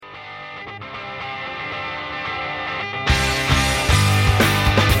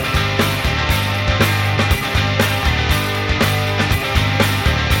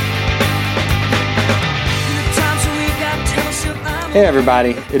Hey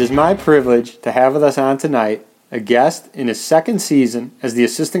everybody, it is my privilege to have with us on tonight a guest in his second season as the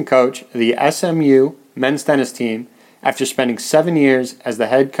assistant coach of the SMU men's tennis team after spending 7 years as the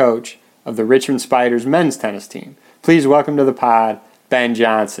head coach of the Richmond Spiders men's tennis team. Please welcome to the pod, Ben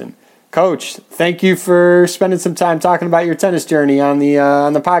Johnson. Coach, thank you for spending some time talking about your tennis journey on the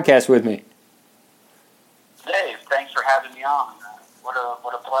podcast with me. Dave, thanks for having me on. What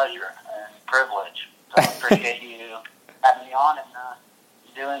a pleasure and privilege. So I appreciate you having me on and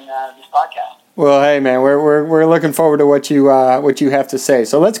doing this podcast. Well, hey man, we're looking forward to what you have to say.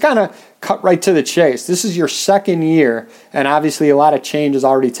 So let's kind of cut right to the chase. This is your second year, and obviously a lot of change has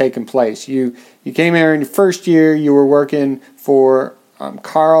already taken place. You came here in your first year. You were working for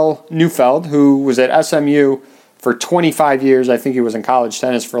Carl Neufeld, who was at SMU for 25 years. I think he was in college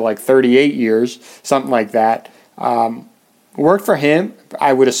tennis for like 38 years, something like that. Worked for him.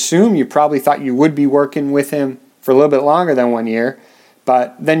 I would assume you probably thought you would be working with him for a little bit longer than 1 year.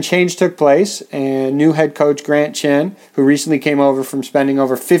 But then change took place, and new head coach Grant Chen, who recently came over from spending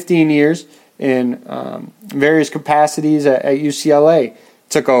over 15 years in various capacities at UCLA,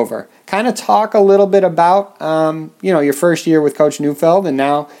 took over. Kind of talk a little bit about your first year with Coach Neufeld and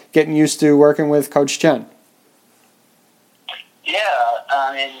now getting used to working with Coach Chen. Yeah,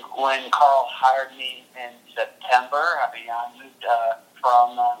 when Carl hired me in September, I moved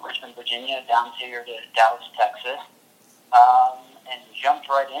from Richmond, Virginia, down here to Dallas, Texas. And jumped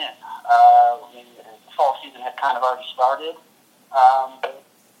right in. The fall season had kind of already started, but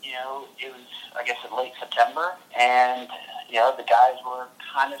it was, I guess, in late September, and the guys were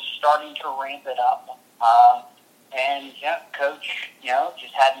kind of starting to ramp it up. Coach,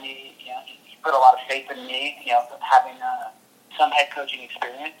 just had me, he put a lot of faith in me, having some head coaching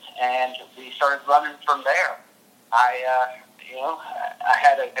experience, and we started running from there. I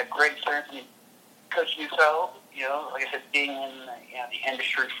had a great experience with Coach Neufeld. Like I said, being in the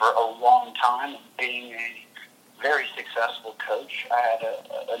industry for a long time, being a very successful coach, I had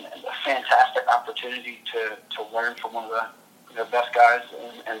a fantastic opportunity to learn from one of the best guys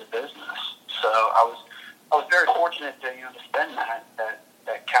in the business. So I was very fortunate to spend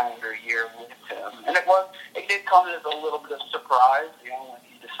that calendar year with him, and it did come as a little bit of surprise, when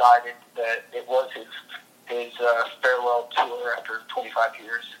he decided that it was his farewell tour after 25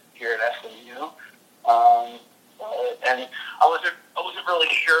 years here at SMU. And I wasn't really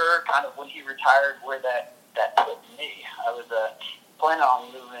sure kind of when he retired where that put me. I was planning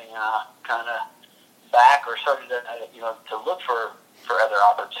on moving kind of back or started to look for other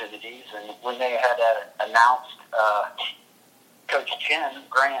opportunities. And when they had announced Coach Chen,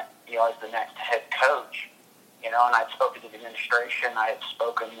 Grant, as the next head coach, and I'd spoken to the administration, I had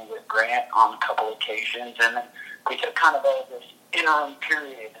spoken with Grant on a couple occasions, and then we took kind of this interim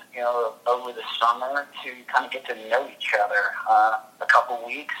period, over the summer to kind of get to know each other. A couple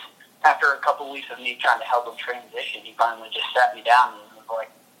weeks. After a couple weeks of me trying to help him transition, he finally just sat me down and was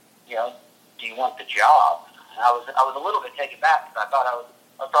like, do you want the job? And I was a little bit taken back because I thought I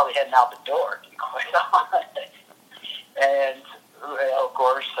was probably heading out the door, to be quite honest. And of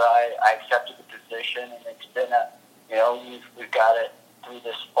course, I accepted the position, and it's been we've got it through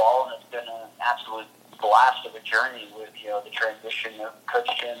this fall, and it's been an absolute blast of a journey with the transition of Coach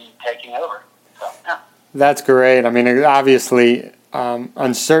Chen taking over. So, yeah. That's great. Obviously,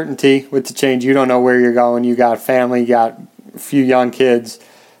 uncertainty with the change. You don't know where you're going. You got family. You got a few young kids.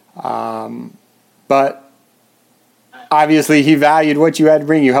 But obviously, he valued what you had to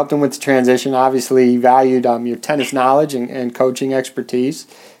bring. You helped him with the transition. Obviously, he valued your tennis knowledge and coaching expertise.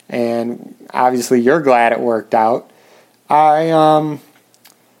 And obviously, you're glad it worked out.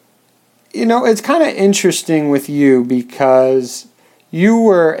 It's kind of interesting with you because you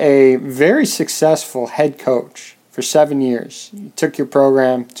were a very successful head coach for 7 years. You took your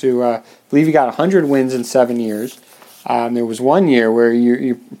program to, I believe you got 100 wins in 7 years. There was 1 year where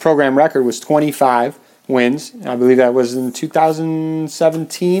your program record was 25 wins. I believe that was in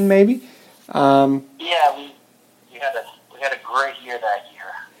 2017, maybe. Yeah, we had a great year that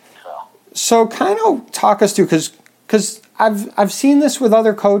year. So kind of talk us through, because I've seen this with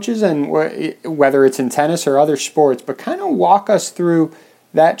other coaches, and whether it's in tennis or other sports, but kind of walk us through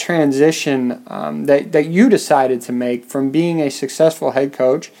that transition that you decided to make from being a successful head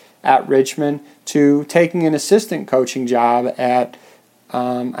coach at Richmond to taking an assistant coaching job at,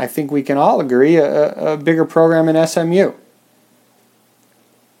 I think we can all agree, a bigger program in SMU.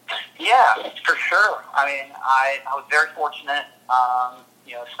 Yeah, for sure. I was very fortunate,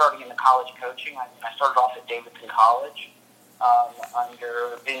 starting in the college coaching. I started off at Davidson College.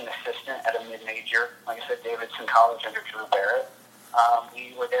 Under being an assistant at a mid-major, like I said, Davidson College under Drew Barrett.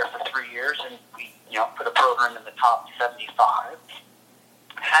 We were there for 3 years, and we put a program in the top 75.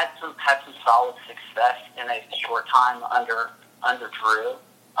 Had some solid success in a short time under Drew.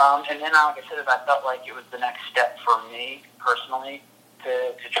 And then, like I said, I felt like it was the next step for me personally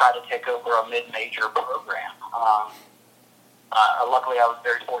to try to take over a mid-major program. Luckily, I was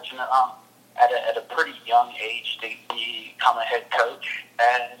very fortunate at a pretty young age to become a head coach,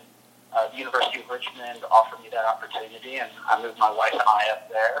 and the University of Richmond offered me that opportunity, and I moved my wife and I up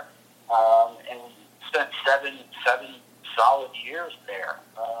there, and spent seven solid years there.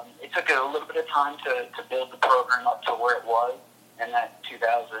 It took a little bit of time to build the program up to where it was in that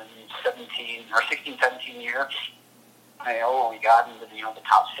 2017 or 16-17 year. We got into the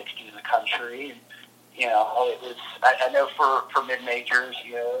top 60 in the country. And, it was. I know for mid majors,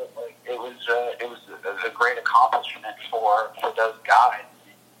 it was a great accomplishment for those guys.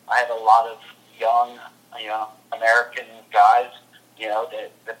 I had a lot of young, American guys,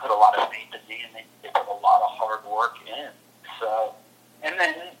 that put a lot of faith in me, and they put a lot of hard work in. So, and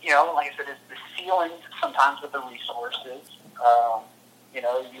then, like I said, it's the ceilings sometimes with the resources.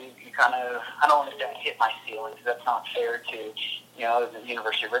 You kind of, I don't want to say hit my ceiling, because that's not fair to, the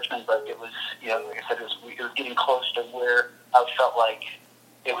University of Richmond, but it was, like I said, it was getting close to where I felt like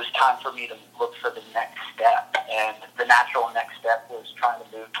it was time for me to look for the next step. And the natural next step was trying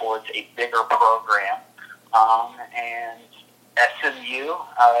to move towards a bigger program. And SMU,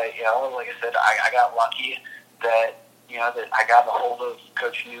 like I said, I got lucky that I got a hold of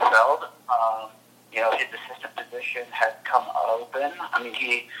Coach Neufeld. His assistant position had come open. I mean,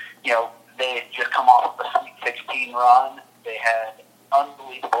 they had just come off of a Sweet 16 run. They had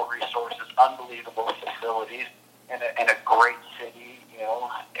unbelievable resources, unbelievable facilities, and a great city,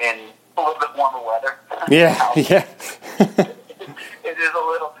 and a little bit warmer weather. Yeah, yeah. It is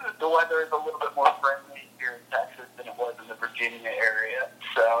the weather is a little bit more friendly here in Texas than it was in the Virginia area.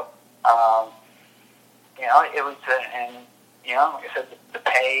 So, it was, and, like I said, the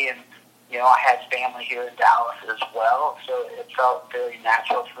pay, and, I had family here in Dallas as well, so it felt very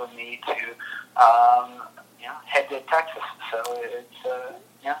natural for me to, head to Texas. So it's,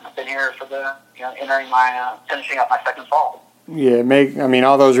 I've been here for finishing up my second fall. Yeah,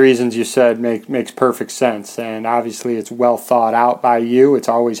 all those reasons you said makes perfect sense, and obviously it's well thought out by you. It's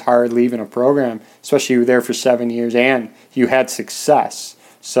always hard leaving a program, especially you were there for 7 years and you had success.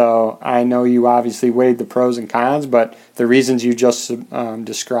 So I know you obviously weighed the pros and cons, but the reasons you just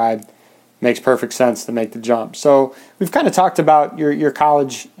described makes perfect sense to make the jump. So we've kind of talked about your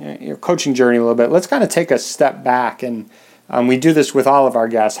college, your coaching journey a little bit. Let's kind of take a step back, and we do this with all of our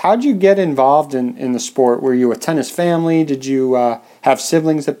guests. How did you get involved in the sport? Were you a tennis family? Did you have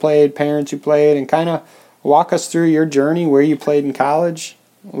siblings that played, parents who played? And kind of walk us through your journey, where you played in college.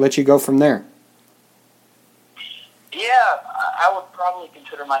 We'll let you go from there. Yeah, I would probably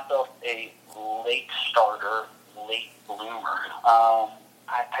consider myself a late starter, late bloomer.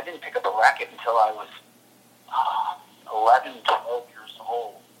 I didn't pick up a racket until I was 11, 12 years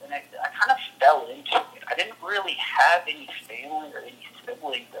old. And I kind of fell into it. I didn't really have any family or any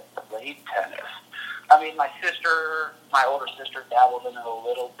siblings that played tennis. My older sister dabbled in it a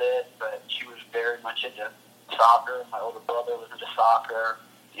little bit, but she was very much into soccer. My older brother was into soccer.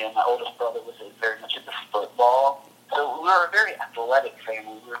 My oldest brother was very much into football. So we were a very athletic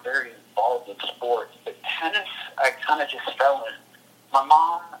family. We were very involved in sports. But tennis, I kind of just fell in. My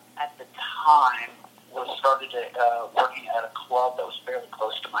mom, at the time, started working at a club that was fairly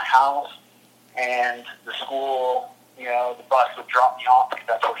close to my house. And the school, the bus would drop me off because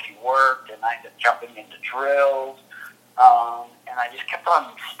that's where she worked. And I ended up jumping into drills. And I just kept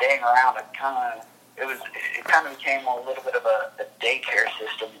on staying around. It kind of became a little bit of a daycare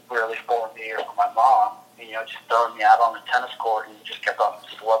system, really, for me or for my mom. Just throwing me out on the tennis court and just kept on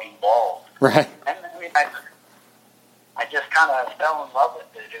slugging balls. Right. And I just kind of fell in love with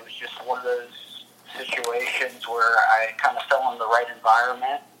it. It was just one of those situations where I kind of fell in the right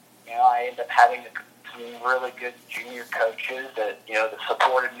environment. I ended up having some really good junior coaches that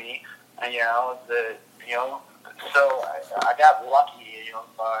supported me. So I got lucky,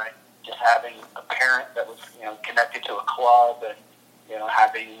 by just having a parent that was connected to a club, and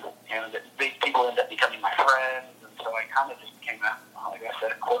having these people ended up becoming my friends, and so I kind of just became like I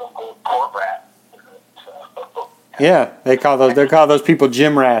said, a quote unquote court rat. So, yeah, they call those people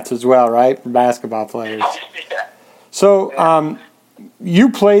gym rats as well, right? For basketball players. Yeah. So, you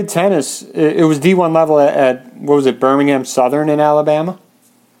played tennis. It was D1 level at what was it, Birmingham Southern in Alabama?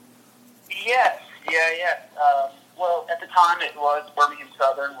 Yes. Well, at the time it was Birmingham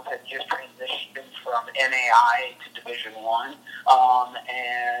Southern, which had just transitioned from NAI to Division I,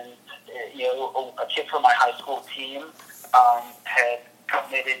 and a kid from my high school team had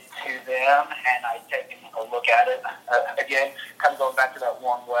committed to them, and I'd taken a look at it. Again, kind of going back to that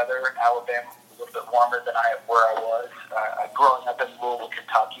warm weather, Alabama was a little bit warmer than where I was. Growing up in Louisville,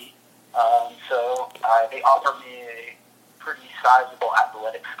 Kentucky. So they offered me a pretty sizable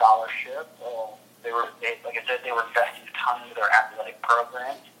athletic scholarship. Like I said, they were investing a ton into their athletic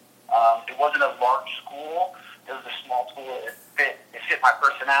programs. It wasn't a large school. It was a small school. It fit my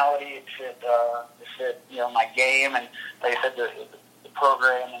personality. It fit my game. And like I said, the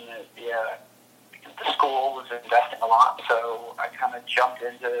program and the school was investing a lot. So I kind of jumped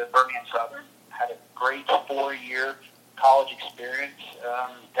into Birmingham Southern. Had a great 4-year college experience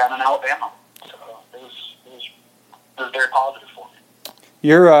down in Alabama. So it was very positive for me.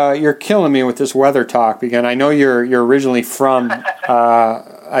 You're killing me with this weather talk because I know you're originally from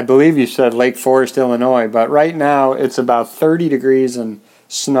I believe you said Lake Forest, Illinois, but right now it's about 30 degrees and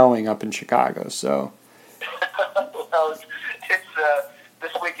snowing up in Chicago. So well, it's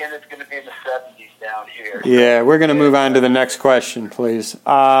this weekend it's going to be in the 70s down here. Yeah, we're going to move on to the next question, please.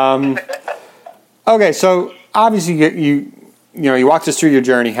 Okay, so obviously you walked us through your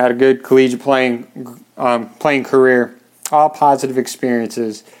journey, had a good collegiate playing career, all positive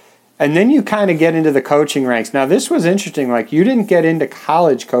experiences, and then you kind of get into the coaching ranks. Now, this was interesting. Like, you didn't get into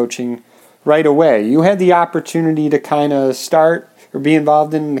college coaching right away. You had the opportunity to kind of start or be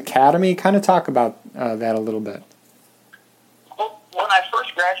involved in an academy. Kind of talk about that a little bit. Well, when I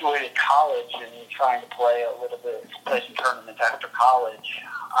first graduated college and trying to play some tournaments after college,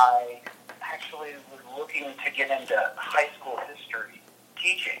 I actually was looking to get into high school history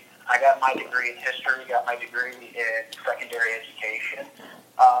teaching. I got my degree in history, got my degree in secondary education,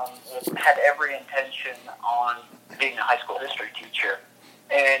 had every intention on being a high school history teacher.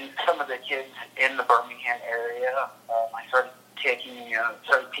 And some of the kids in the Birmingham area, I started teaching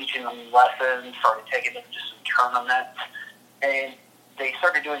them lessons, started taking them to some tournaments, and they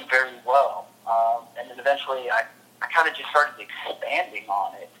started doing very well. And then eventually I kind of just started expanding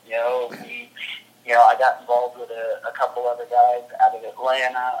on it. I got involved with a couple other guys out of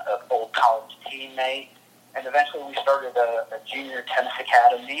Atlanta, an old college teammate, and eventually we started a junior tennis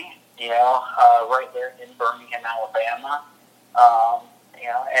academy, right there in Birmingham, Alabama,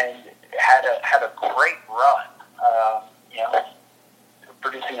 and had a great run,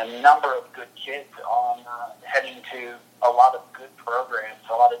 producing a number of good kids on heading to a lot of good programs,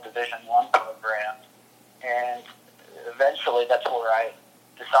 a lot of Division I programs, and eventually that's where I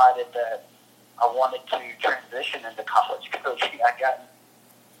decided that I wanted to transition into college coaching.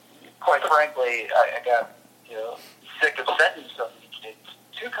 Quite frankly, I got sick of sending so many kids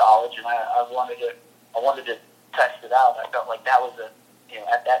to college, and I wanted to test it out. I felt like that was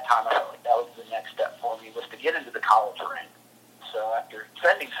at that time I felt like that was the next step for me, was to get into the college rank. So after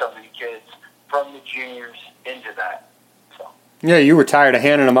sending so many kids from the juniors into that, yeah, you were tired of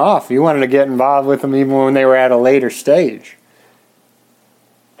handing them off. You wanted to get involved with them even when they were at a later stage.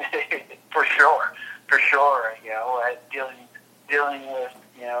 For sure. Dealing with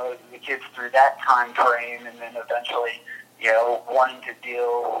the kids through that time frame, and then eventually wanting to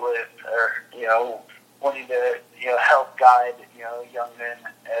deal with wanting to help guide young men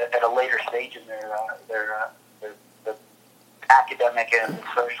at a later stage in their academic and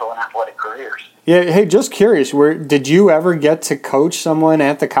social and athletic careers. Yeah. Hey, just curious, did you ever get to coach someone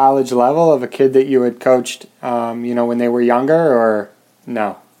at the college level of a kid that you had coached, when they were younger, or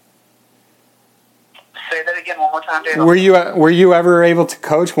no? Say that again one more time, Dave. Were you ever able to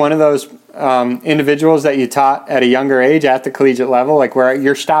coach one of those individuals that you taught at a younger age at the collegiate level, like where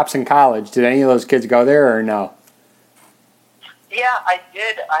your stops in college? Did any of those kids go there or no? Yeah, I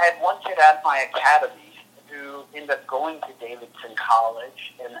did. I had one kid at my academy who ended up going to Davidson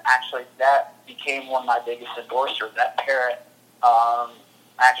College, and actually that became one of my biggest endorsers. That parent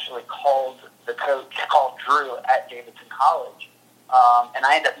actually called Drew at Davidson College, and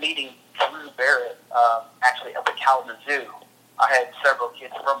I ended up meeting Drew Barrett actually up at Kalamazoo. I had several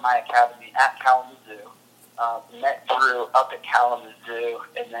kids from my academy at Kalamazoo, met Drew up at Kalamazoo,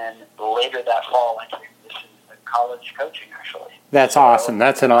 and then later that fall I transitioned to college coaching, actually. That's awesome.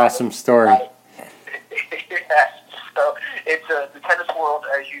 That's an awesome story. Yes. So it's the tennis world,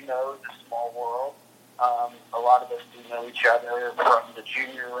 as you know, is a small world. A lot of us do know each other from the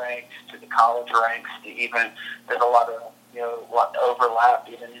junior ranks to the college ranks to even there's a lot of overlap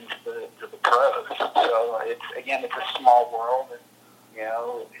even into the pros. So it's a small world, and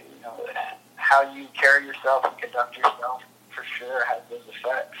how you carry yourself and conduct yourself for sure has those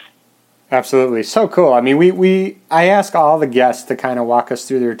effects. Absolutely, so cool. I mean, I ask all the guests to kind of walk us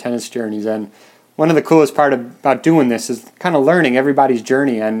through their tennis journeys, and one of the coolest part about doing this is kind of learning everybody's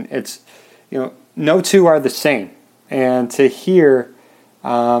journey, and it's no two are the same. and to hear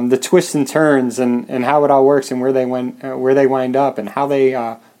the twists and turns and how it all works and where they wind up and how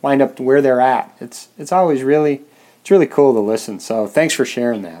they wind up where they're at. It's always really cool to listen. So thanks for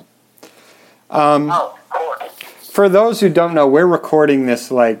sharing that. Of course. For those who don't know, we're recording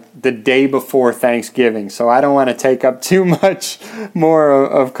this like the day before Thanksgiving, so I don't want to take up too much more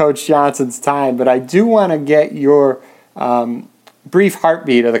of Coach Johnson's time, but I do want to get your brief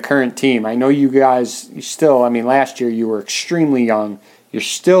heartbeat of the current team. I know you guys last year you were extremely young. You're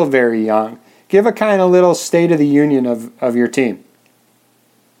still very young. Give a kind of little state of the union of your team.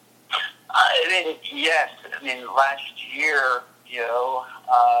 Yes. Last year,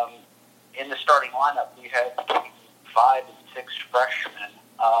 in the starting lineup, we had 5 and 6 freshmen,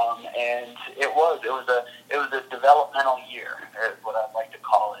 and it was a developmental year, is what I'd like to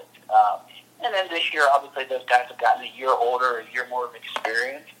call it. And then this year, obviously, those guys have gotten a year older, a year more of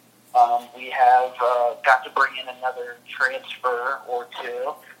experience. We have got to bring in another transfer or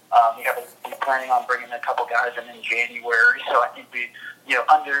two. We're planning on bringing a couple guys in January. So I think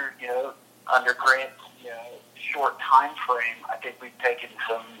under Grant's short time frame, I think we've taken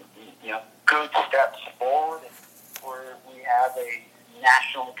some good steps forward. We have a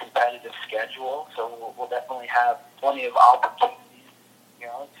nationally competitive schedule, so we'll definitely have plenty of opportunities,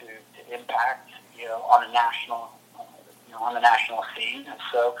 to impact, on a national. On the national scene, and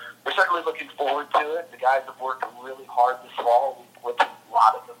so we're certainly looking forward to it. The guys have worked really hard this fall. We've put a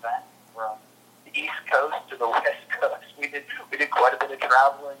lot of events from the East Coast to the West Coast. We did quite a bit of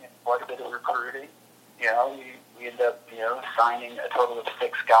traveling and quite a bit of recruiting. We ended up signing a total of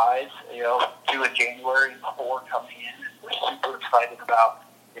 6 guys. 2 in January, 4 coming in. We're super excited about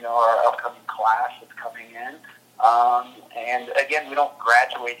our upcoming class that's coming in. And again, we don't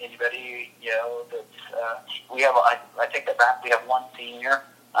graduate anybody. I take that back. We have 1 senior,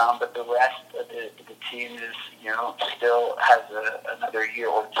 but the rest of the team is still has another year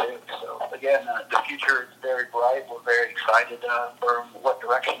or 2. So again, the future is very bright. We're very excited for what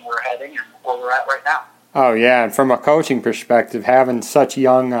direction we're heading and where we're at right now. Oh yeah, and from a coaching perspective, having such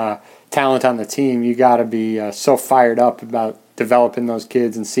young talent on the team, you got to be so fired up about developing those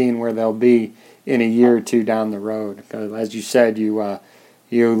kids and seeing where they'll be in a year or 2 down the road. Because as you said, you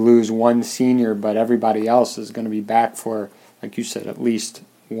lose 1 senior, but everybody else is going to be back for, like you said, at least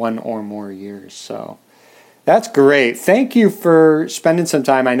 1 or more years. So that's great. Thank you for spending some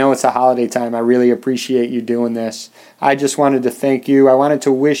time. I know it's a holiday time. I really appreciate you doing this. I just wanted to thank you. I wanted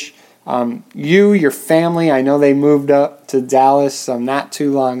to wish you, your family, I know they moved up to Dallas not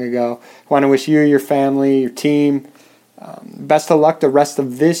too long ago. I want to wish you, your family, your team, best of luck the rest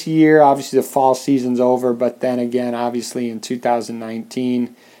of this year. Obviously, the fall season's over, but then again, obviously in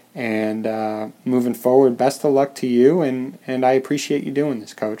 2019 and moving forward, best of luck to you, and I appreciate you doing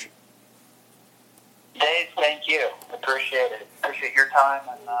this, Coach. Dave, thank you. Appreciate it. Appreciate your time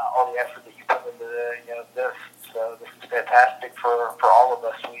and all the effort that you put into this. So this is fantastic for all of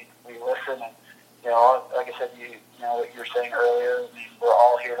us. We listen, and like I said, what you were saying earlier. We're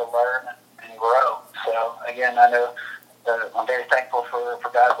all here to learn and grow. So again, I know. I'm very thankful for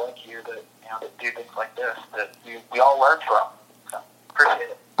guys like you that do things like this that we all learn from. So appreciate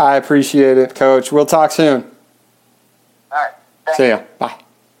it. I appreciate it, Coach. We'll talk soon. All right. Thanks. See ya. Bye.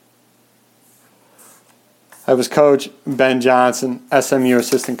 That was Coach Ben Johnson, SMU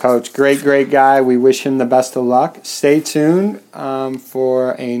assistant coach. Great guy. We wish him the best of luck. Stay tuned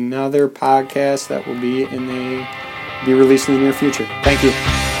for another podcast that will be released in the near future. Thank you.